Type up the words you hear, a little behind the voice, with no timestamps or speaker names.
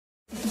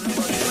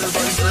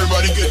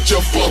get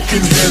your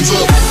fucking hands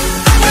up.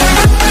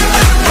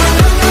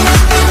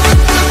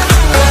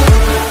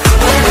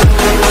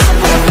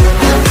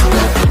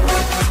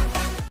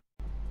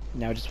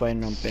 Now just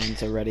waiting on Ben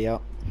to ready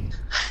up.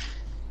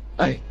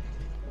 Hey.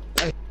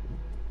 Hey.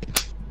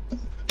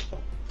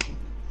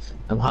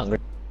 I'm hungry.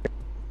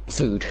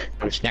 Food.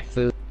 Snack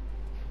food.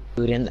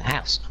 Food in the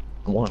house.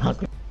 I'm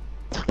hungry.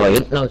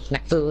 No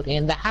snack food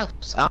in the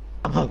house. I'm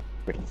hungry.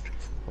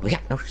 We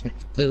got no snack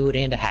food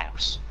in the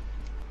house.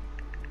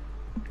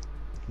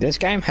 This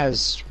game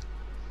has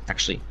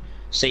actually,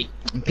 see,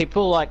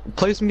 people like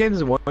play some games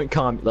and won't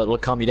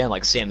calm you down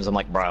like Sims. I'm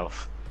like, bro,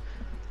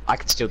 I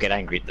could still get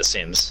angry at The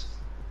Sims.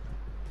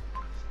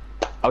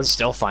 I would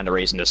still find a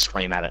reason to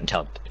scream at it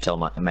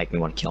and make me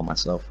want to kill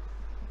myself.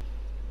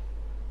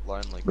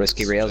 Lonely.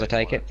 Risky reels, I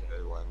take it.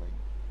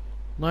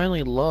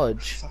 Lonely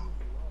Lodge.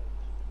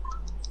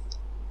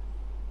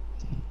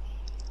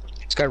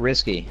 Let's go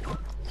risky.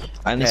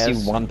 I only see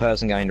one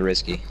person going to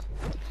risky.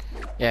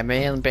 Yeah,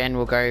 me and Ben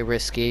will go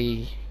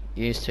risky.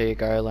 You two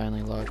go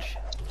Lonely Lodge.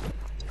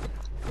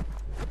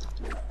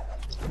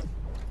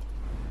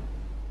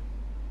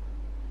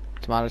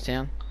 Tomato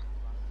Town?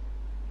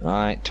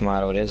 Alright,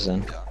 tomato it is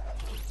then.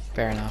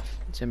 Fair enough.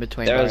 It's in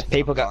between There's both.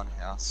 people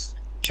House.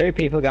 2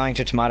 people going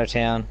to Tomato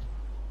Town.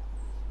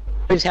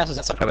 Whose house is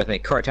that side with me?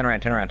 Corey, turn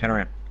around.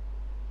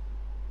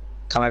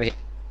 Come over here.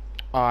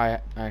 Oh,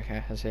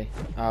 okay, I see.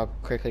 I'll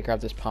quickly grab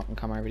this pump and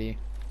come over to you.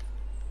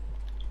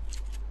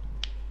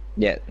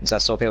 Yeah, so I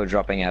saw people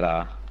dropping at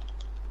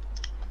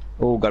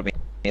oh, gotta be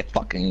a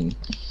fucking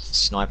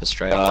sniper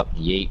straight up.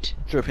 Yeet.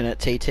 Dropping at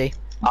TT.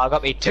 I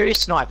got me 2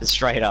 snipers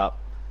straight up.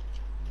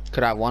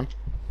 Could I have one?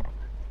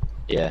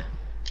 Yeah.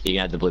 You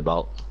can have the blue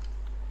bolt.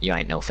 You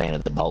ain't no fan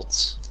of the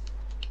bolts.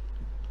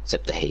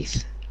 Except the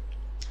Heath.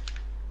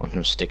 Want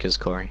some stickers,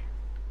 Corey?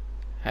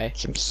 Hey.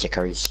 Some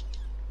stickers.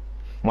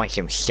 Want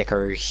some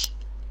stickers?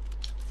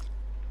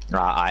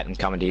 Right, I'm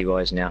coming to you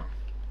boys now.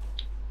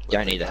 You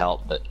don't need the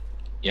help, but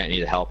you don't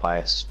need the help,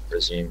 I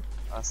presume.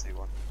 I see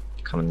one.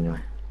 Coming anyway.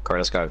 Corey,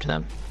 let's go over to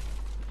them.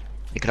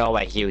 You could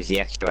always use the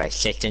extra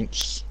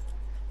assistance.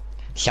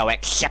 So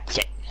accept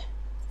it.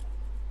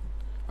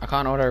 I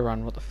can't auto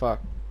run, what the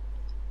fuck?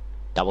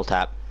 Double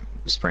tap.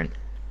 Sprint.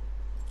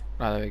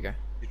 Oh, there we go.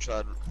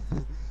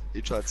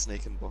 You tried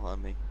sneaking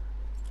behind me.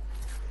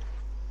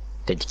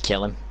 Did you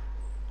kill him?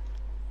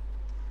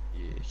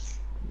 Yes.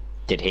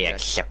 Did he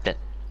accept it?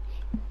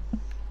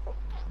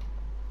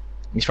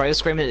 He's probably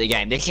screaming at the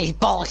game, this is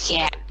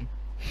bullshit!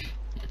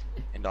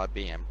 And I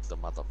BM'd the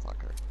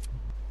motherfucker.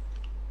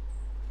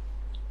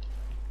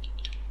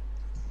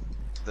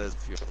 There's a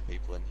few other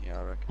people in here,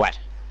 I reckon. What?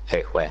 Who?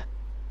 Where?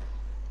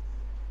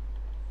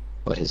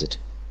 What is it?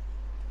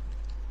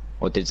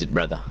 What is it,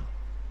 brother?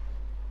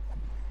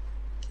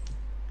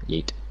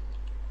 Yeet.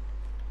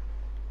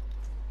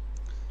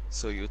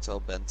 So you tell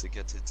Ben to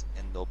get it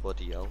and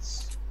nobody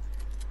else?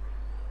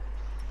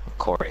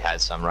 Corey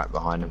has some right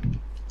behind him.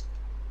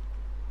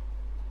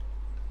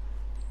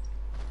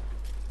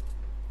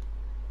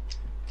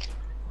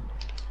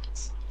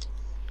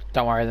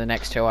 Don't worry, the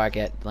next 2 I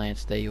get,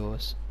 Lance, they're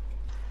yours.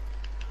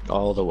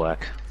 All the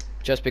work.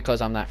 Just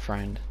because I'm that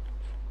friend.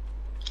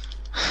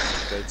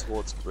 Go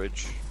towards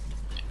bridge.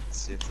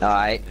 See if there's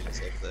Alright.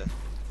 anything over there.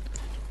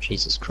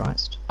 Jesus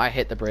Christ. I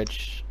hit the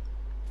bridge.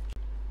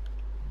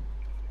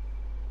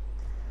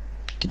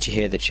 Did you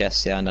hear the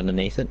chest sound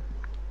underneath it?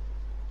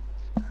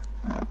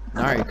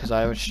 No, because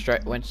I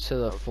went to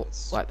the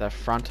like the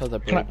front of the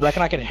bridge.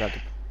 Reckon I can and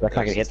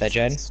grabbed hit that,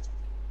 Jaden?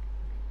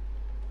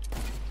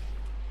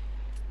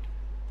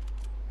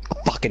 I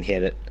fucking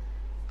hit it.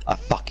 I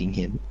fucking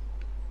hit it.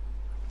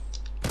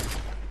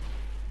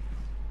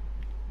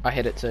 I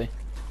hit it too.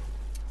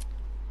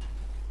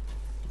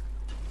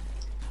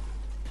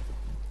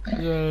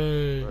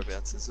 Yay.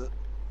 Whereabouts is it?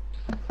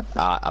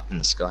 Up in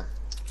the sky.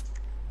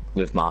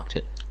 We've marked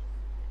it.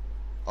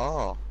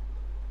 Oh.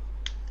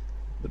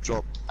 The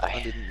drop. Oh, I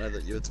yeah. didn't know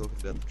that you were talking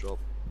about the drop.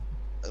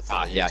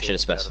 Yeah, I should have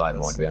specified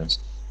more, to be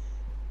honest.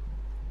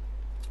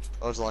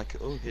 I was like,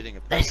 oh, hitting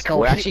a Let's person. go.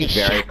 We're hit actually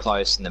this very shot.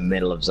 close in the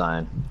middle of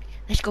zone.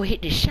 Let's go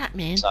hit this shot,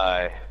 man.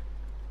 So,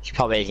 he's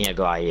probably gonna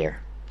go out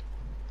here.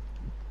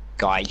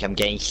 Guys, I'm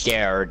getting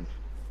scared.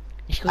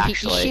 Let's go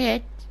Actually,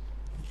 hit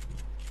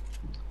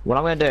what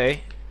I'm gonna do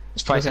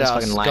is probably Look at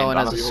sounds us fucking lame, going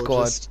but as a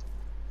squad.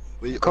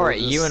 Corey,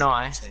 you and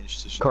I-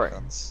 Corey.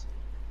 Corey.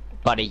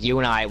 buddy, you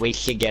and I, we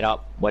should get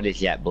up. What is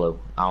that blue?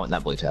 I want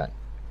that blue tag.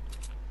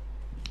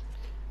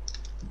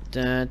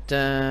 Dun,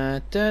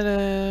 dun, dun,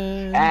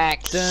 dun,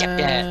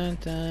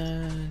 Accshept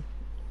dun.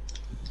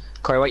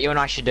 Corey, what you and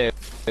I should do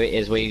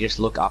is we just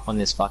look up on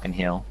this fucking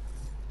hill.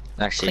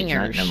 Actually, no,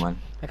 Clingers. never mind.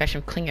 I got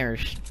some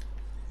clingers.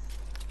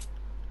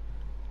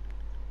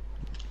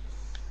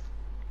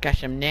 Got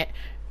some net.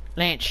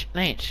 Lance,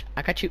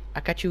 I got you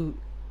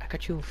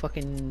a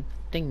fucking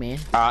thing, man.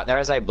 Alright, there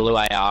is a blue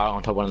AR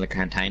on top of one of the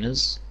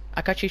containers.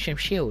 I got you some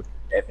shield.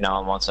 If no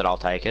one wants it, I'll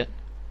take it.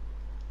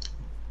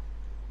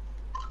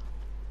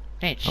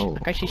 Lance, Oh,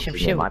 I got you some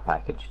this is shield. my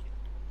package.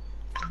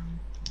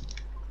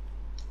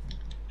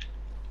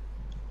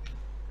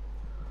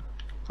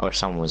 Or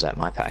someone was at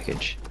my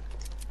package.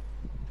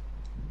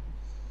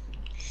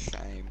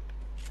 Shame.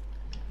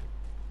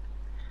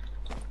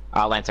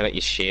 Oh, Lance, I got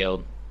your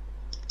shield.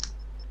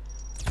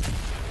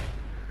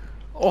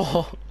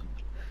 Oh.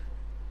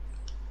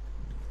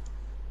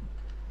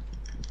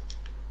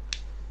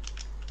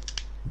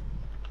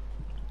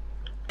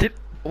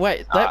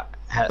 Wait, that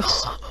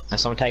Has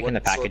someone taken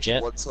the package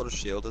yet? What sort of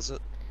shield is it?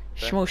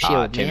 Schmo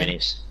shield, Two man.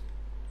 minis.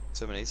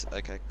 2 minis?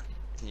 Okay.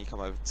 Can you come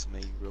over to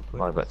me real quick?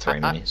 Well, I've got 3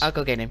 minis. I'll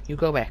go get him. You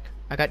go back.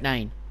 I got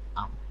 9.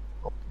 Oh.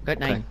 Got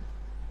 9.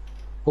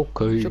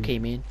 Okay. It's okay,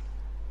 man.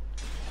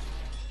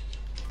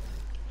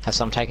 Has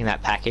someone taken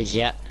that package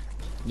yet?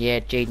 Yeah,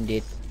 Jaden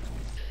did.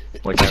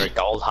 Was there a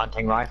gold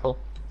hunting rifle?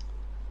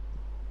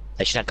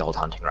 They should have gold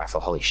hunting rifle,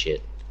 holy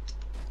shit.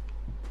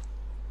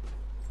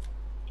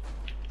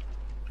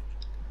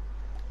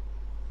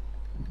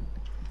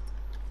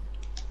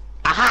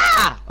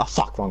 Aha! Oh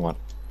fuck, wrong one.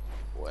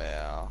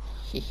 Wow.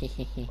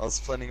 I was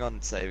planning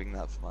on saving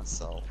that for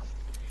myself.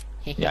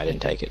 Yeah, I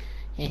didn't take it.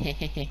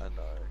 I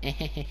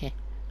know.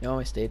 You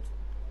almost did.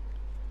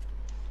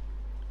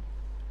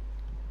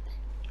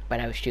 But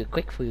I was too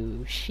quick for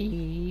you.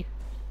 She.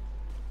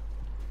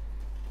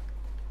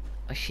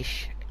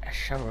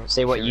 Oh,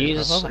 See, what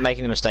you're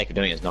making the mistake of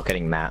doing is not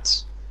getting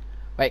mats.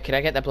 Wait, can I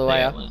get that blue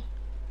wire?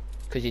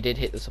 Because you did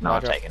hit the No, supply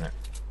I've drop. taken it.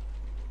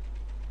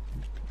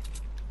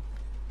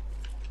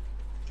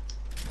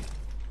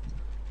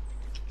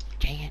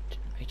 Dang it.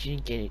 I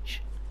didn't get it.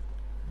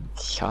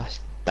 Gosh,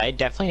 they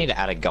definitely need to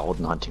add a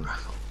golden hunting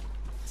rifle.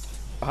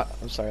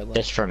 I'm sorry, Lance.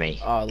 Just for me.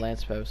 Oh,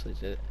 Lance purposely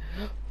did it.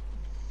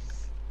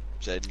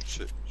 Jaden,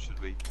 should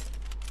we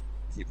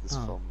keep this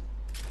Oh. from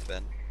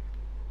Ben?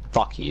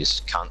 Fuck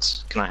yous,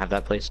 cunts. Can I have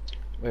that, please?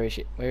 Where is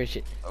it? Where is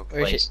it?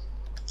 Okay. Where is it?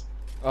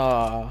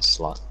 Oh.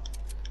 Slut.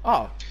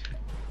 Oh.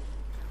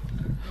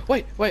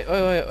 Wait.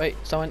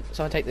 Someone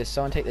take this.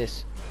 Someone take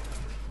this.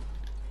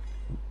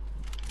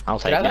 I'll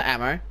Could I take have it. the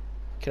ammo?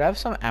 Could I have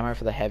some ammo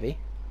for the heavy?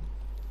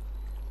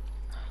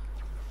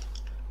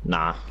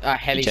 Nah.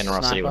 Heavy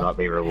Generosity will sniper. not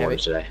be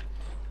rewarded Heavy, today.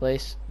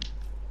 please.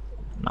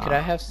 Nah. Could I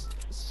have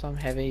some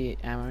heavy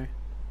ammo?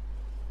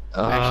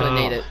 I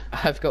actually need it.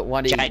 I've got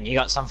one. Jaden, you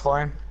got some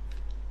for him?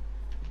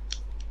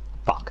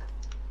 Fuck.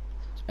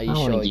 Are you I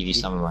sure? want to give you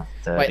some of my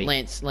 30.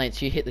 Wait,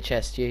 Lance, you hit the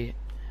chest. Do you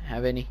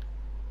have any?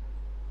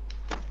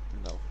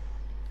 No.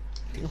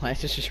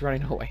 Lance is just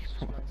running away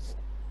from us.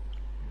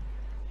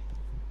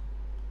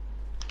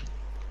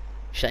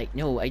 She's like,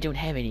 no, I don't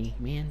have any,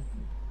 man.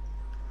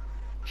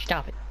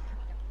 Stop it.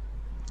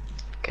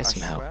 Get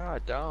some help. I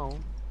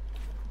don't.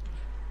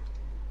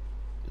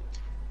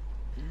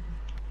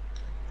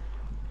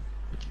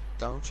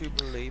 Don't you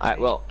believe Alright,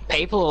 me? well,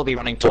 people will be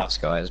running to us,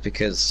 guys,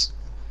 because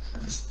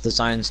the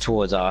zone's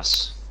towards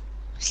us.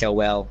 So,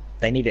 well,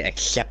 they need to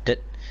accept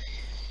it.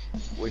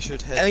 We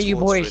should Oh, head you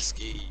towards boys.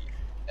 Risky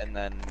and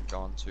then go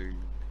on to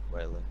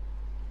Wayland.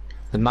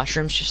 The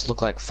mushrooms just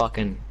look like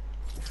fucking...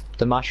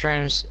 The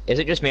mushrooms... Is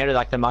it just me or do,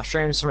 like, the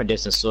mushrooms from a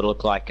distance sort of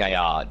look like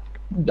a,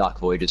 Dark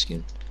Voyager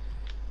skin?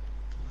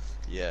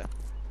 Yeah.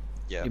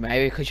 Yeah.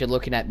 Maybe because you're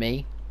looking at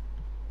me.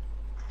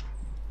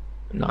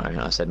 No,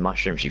 I said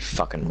mushrooms, you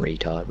fucking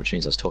retard, which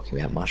means I was talking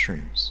about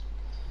mushrooms.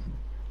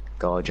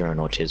 God, you're an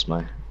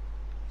autismo.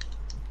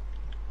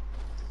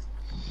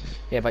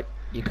 Yeah, but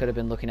you could have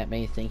been looking at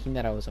me thinking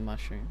that I was a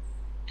mushroom.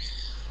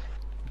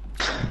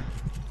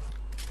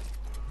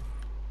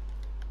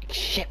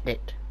 Accept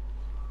it.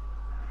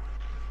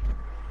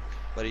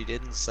 But he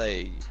didn't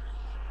say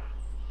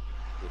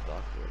the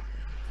dark word.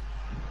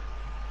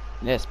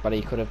 Yes, but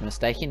he could have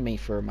mistaken me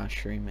for a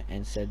mushroom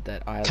and said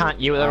that I.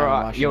 Can't you? I'm a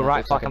Right, mushroom you're that right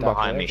looks like a fucking dark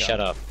behind me. Voyager. Shut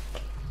up.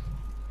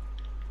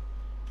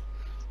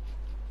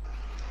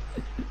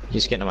 You're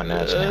just getting on my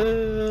nerves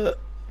now.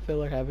 I feel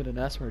like having an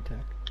asthma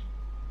attack.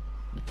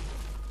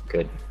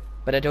 Good.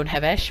 But I don't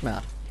have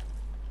asthma.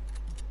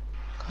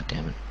 God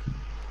damn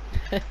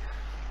it.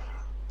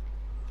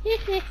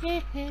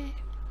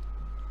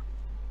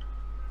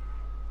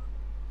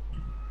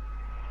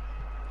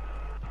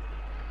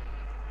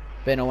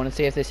 Ben, I want to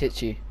see if this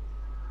hits you.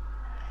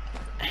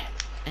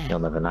 You'll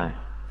never know.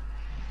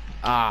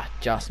 Ah,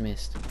 just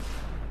missed.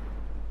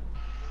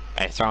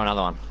 Hey, throw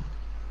another one.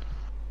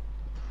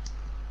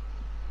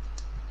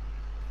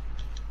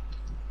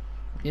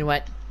 You know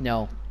what?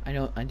 No, I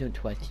don't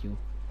trust you.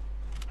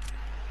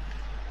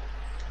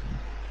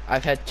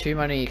 I've had too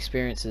many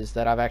experiences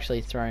that I've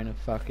actually thrown a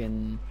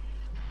fucking...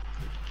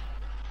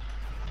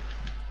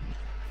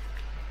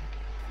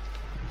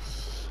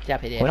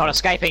 Stop it. We're not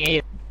escaping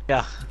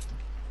either.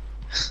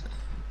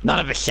 None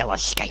of us shall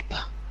escape.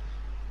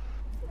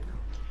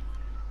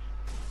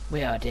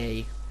 Where are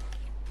they?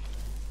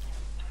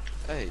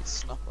 Hey,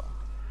 Snapper.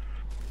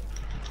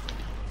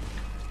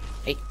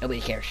 Hey, nobody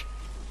cares.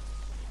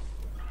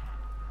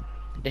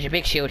 There's a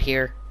big shield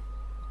here.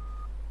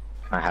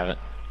 I have it.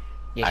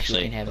 Yes, Actually,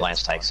 you can have it.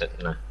 Lance takes it.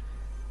 No.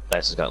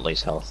 Lance has got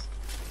least health.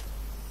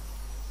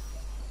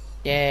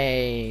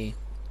 Yay.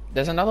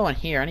 There's another one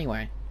here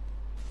anyway.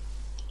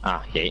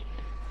 Ah, yeet.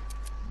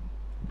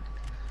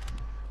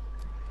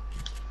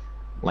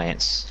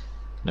 Lance,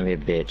 Don't be a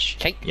bitch.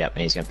 Take. Yep,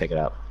 and he's gonna pick it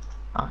up.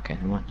 Okay,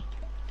 never mind.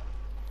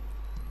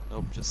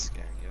 Nope, just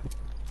scaring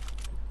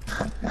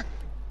you.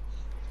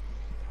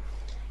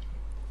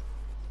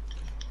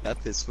 How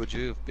pissed would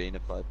you have been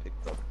if I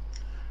picked up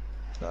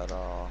that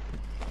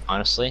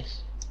Honestly,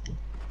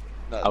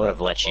 no, I would have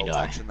that let you bolt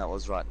die. action that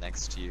was right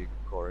next to you,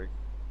 Corey?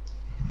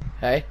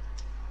 Hey.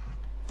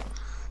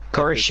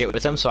 Corey shit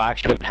with him, so I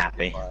actually been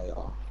happy.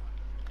 Oh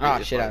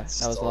If shit, I that was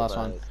the stole last the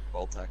one.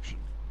 Bolt action.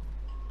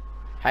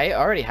 Hey, I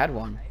already had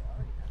one.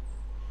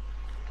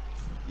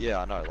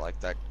 Yeah, I know, like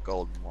that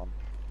golden one.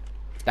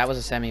 That was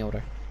a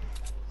semi-auto.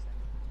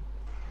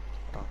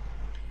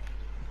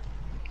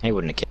 He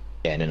wouldn't have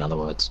cared, in other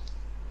words.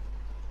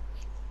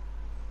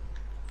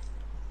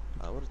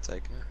 I would have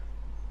taken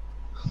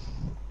it.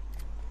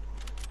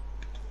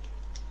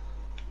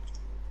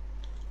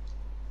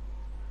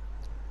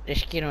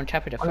 Let's get on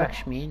top of the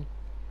fucks, man.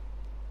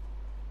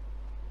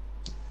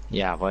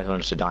 Yeah, I've always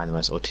wanted to die in the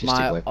most autistic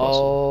My way possible.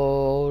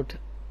 old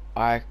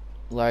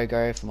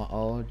logo for my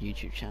old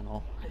YouTube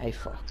channel. Hey,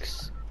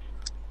 Fox.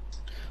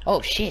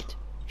 Oh shit!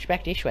 She's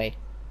back this way.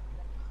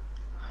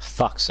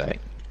 Fuck's sake.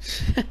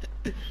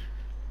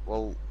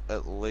 Well,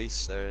 at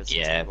least there is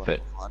Yeah, someone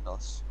but- behind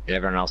us.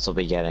 Everyone else will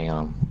be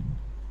getting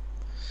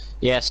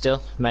Yeah,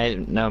 still, no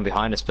one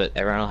behind us, but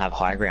everyone will have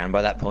high ground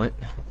by that point.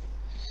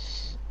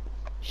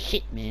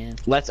 Shit, man.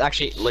 Let's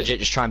actually legit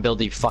just try and build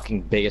the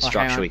fucking biggest Oh, hang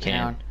structure on, we can.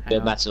 hang on, hang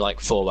Build on. that to like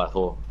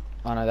 4x4.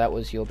 Oh no, that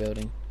was your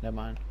building. Never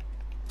mind.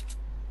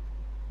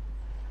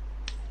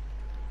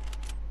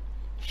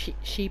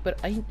 She, but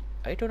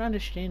I don't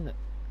understand that.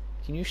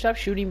 Can you stop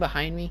shooting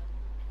behind me?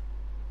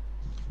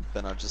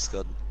 Then I just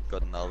got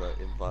another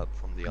invite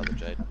from the other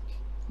Jade.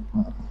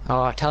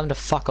 Oh, tell him to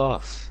fuck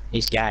off.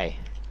 He's gay.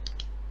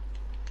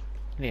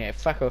 Yeah,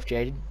 fuck off,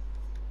 Jaden.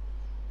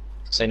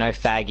 So no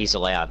faggies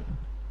allowed.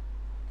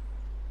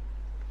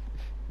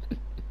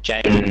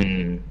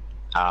 Jaden,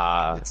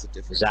 It's a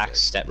different Zach's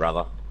Jade.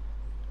 stepbrother.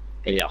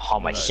 He's a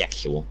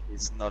homosexual.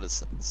 He's not a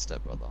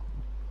stepbrother.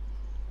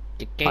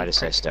 I just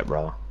say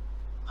stepbrother.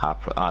 Oh,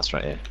 that's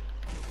right, yeah.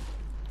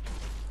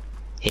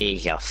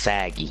 He's a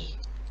faggy.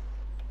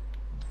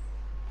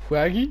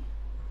 Swaggy?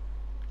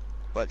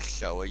 But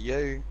so are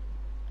you.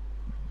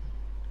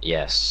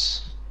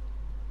 Yes.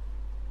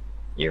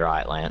 You're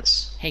right,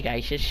 Lance. Hey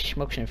guys, just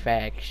smoke some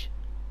fags.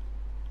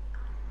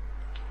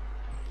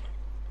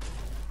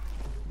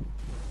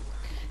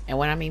 And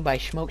what I mean by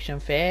smoke some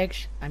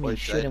fags, I mean Wait,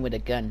 shoot Jade. him with a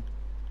gun.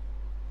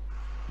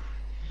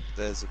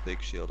 There's a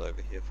big shield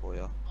over here for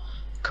you.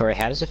 Corey,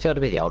 how does it feel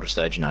to be the oldest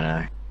virgin I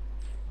know?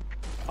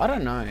 I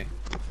don't know.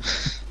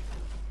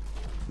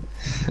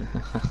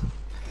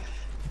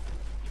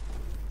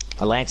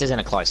 Lance is in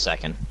a close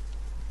second.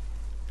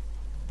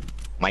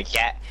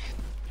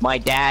 My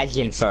dad's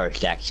in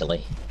first,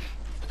 actually.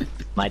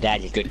 My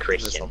dad's a good This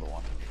Christian. other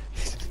one.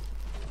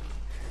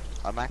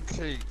 I'm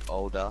actually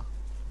older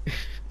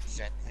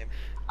than him.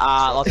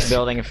 Lots of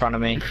building in front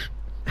of me.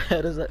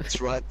 How does that? It's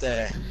right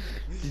there.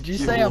 Did you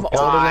say I'm older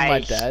than my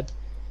guys. dad?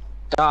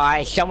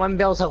 Guys, someone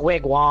built a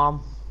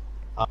wigwam.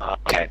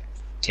 Okay,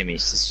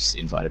 Timmy's just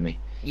invited me.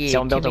 Yeah,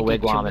 Someone built a Timmy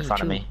did wigwam to in me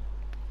front of too. me.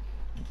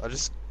 I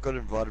just got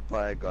invited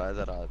by a guy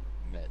that I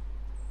met,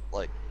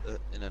 like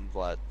an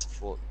invite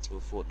to a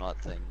Fortnite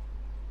thing,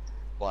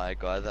 by a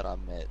guy that I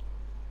met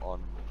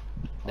on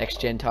Next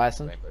Gen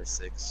Tyson. Rainbow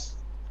Six.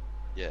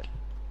 Yeah,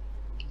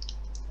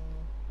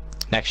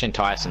 Next gen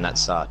Tyson,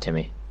 that's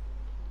Timmy.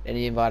 And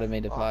he invited me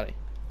to Oh. party.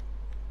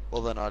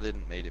 well then I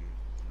didn't meet him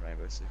in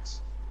Rainbow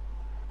Six.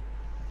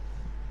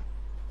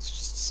 It's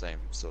just the same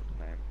sort of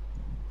name.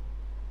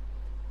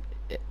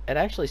 It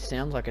actually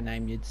sounds like a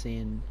name you'd see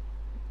in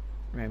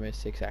Rainbow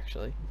Six,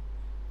 actually.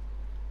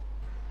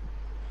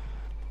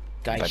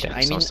 Guys, damn,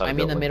 someone started I'm in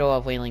the building. middle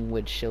of Wailing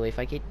Woods, so if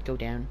I go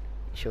down,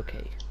 it's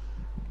okay.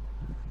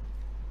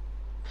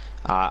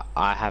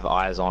 I have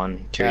eyes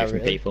on two Oh,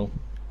 different really? people.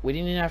 We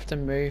didn't even have to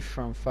move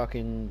from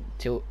fucking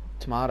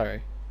Tomato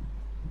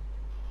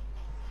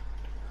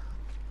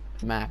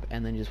map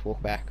and then just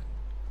walk back.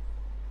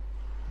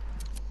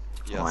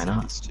 Yeah, Why I think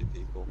not? it's two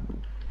people.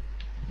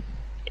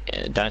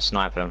 Yeah, don't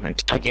snipe them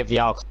until I give the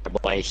alcohol,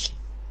 boys.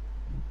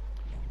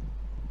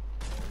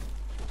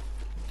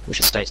 We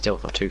should stay still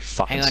for 2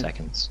 fucking Hang on.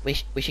 seconds. We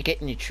should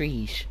get in the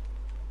trees.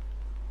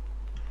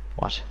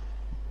 What?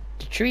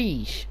 The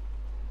trees.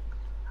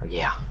 Oh,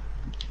 yeah.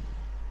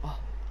 Oh.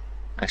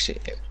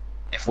 Actually,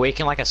 if we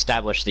can like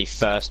establish the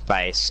first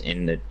base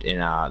in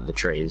the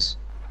trees.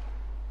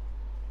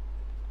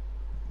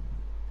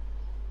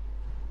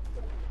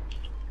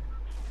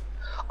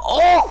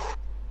 Oh!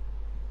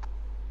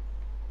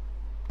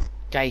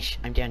 Guys,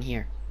 I'm down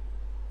here.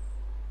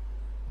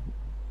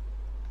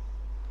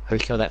 Who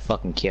killed that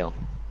fucking kill?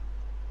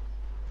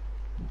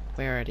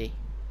 Where are they?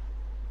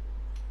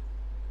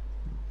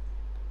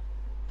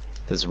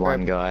 There's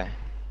one guy.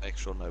 Make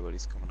sure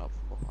nobody's coming up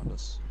from behind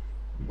us.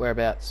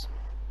 Whereabouts?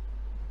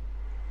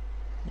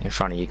 In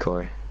front of you,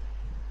 Corey.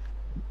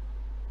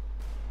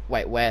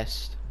 Wait,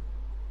 west.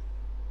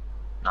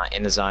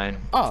 In the zone.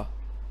 Oh.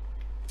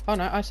 Oh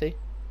no, I see.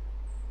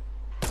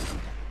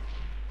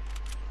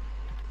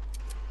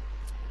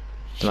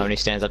 The moment he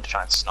stands up to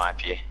try and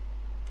snipe you.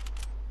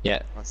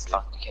 Yeah. I see.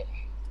 Fuck. Okay.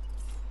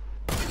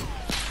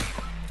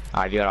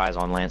 Alright, you got eyes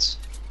on, Lance.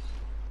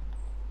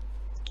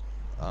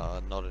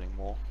 Not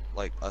anymore.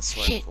 Like, I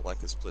saw him Shit. for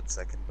like a split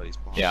second, but he's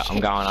behind. Yeah, I'm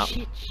going up.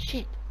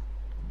 Shit.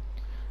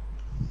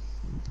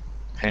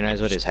 Who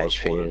knows what his Squad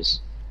HP order. is?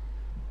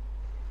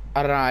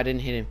 I don't know, I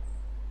didn't hit him.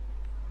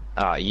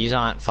 Oh, you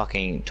aren't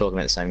fucking talking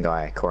about the same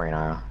guy. Corey and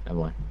I are. Never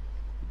mind.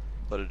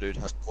 But a dude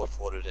has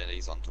ported and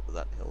he's on top of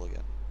that hill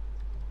again.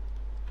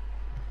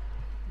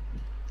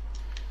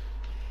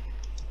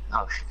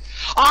 Oh,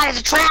 oh, there's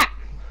a trap!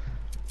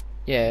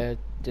 Yeah,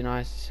 didn't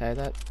I say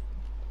that?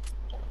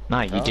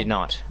 No, you Oh. did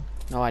not.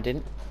 No, I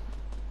didn't.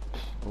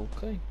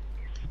 Okay.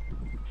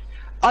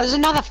 Oh, there's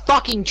another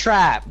fucking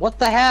trap! What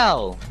the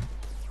hell?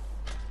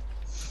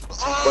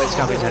 Boys,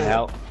 come have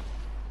help.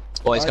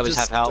 Boys, come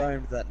have help. I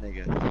just domed that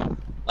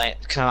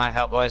nigga. Can I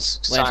help, boys?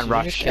 Try Lance, and did you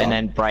rush just kill and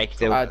him? then break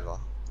the. Whatever.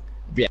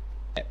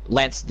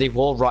 Lance, the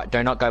wall right.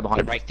 Do not go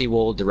behind. Break the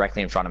wall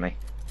directly in front of me.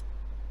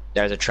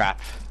 There's a trap.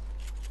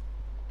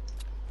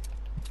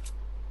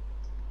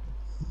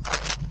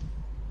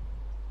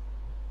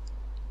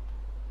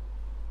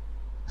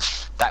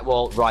 That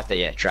wall right there,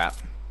 yeah, trap.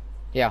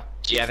 Yeah,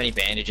 Do you have any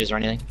bandages or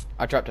anything?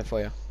 I dropped it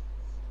for you.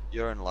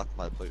 You're in luck,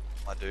 my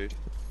dude.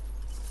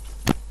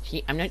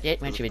 I'm not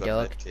that much of a We've got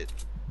dog. med kit.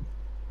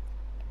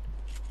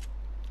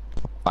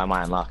 By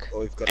my luck. Oh,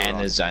 we've got a And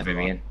run. there's zone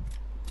moving in.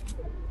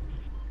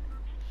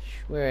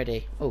 Where are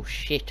they? Oh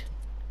shit.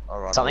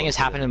 Alright, Something I'll has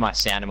do it. happened to my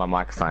sound in my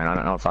microphone. I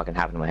don't know what fucking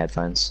happened to my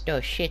headphones. Oh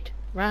shit.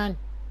 Run.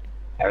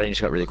 Everything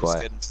just got really We'll just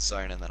quiet. get into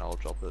zone and then I'll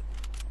drop it.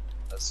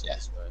 That's Yeah.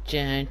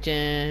 Dun,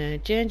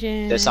 dun, dun,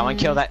 dun. Did someone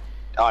kill that?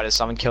 Oh, did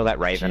someone kill that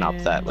raven up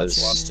that That's the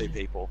was? last two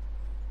people.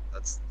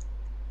 That's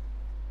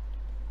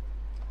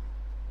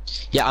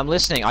Yeah, I'm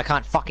listening. I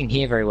can't fucking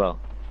hear very well.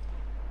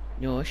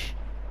 Nosh.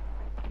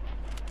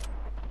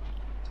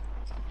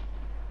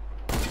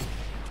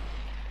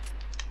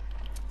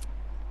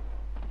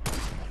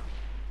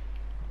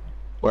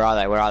 Where are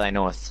they? Where are they?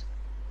 North.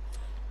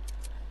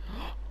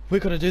 We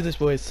gotta do this,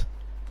 boys.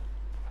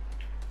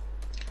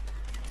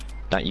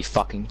 Don't you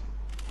fucking.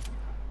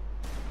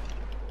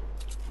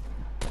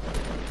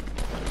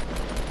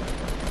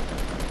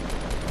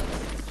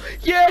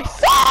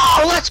 Yes!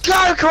 Oh, let's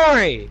go,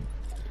 Corey!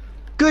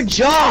 Good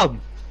job!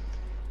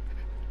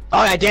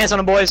 Oh yeah, dance on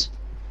them, boys.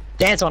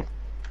 Dance on.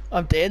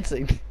 I'm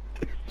dancing.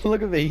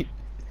 Look at me.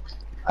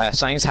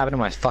 Something's happened to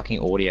my fucking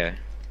audio.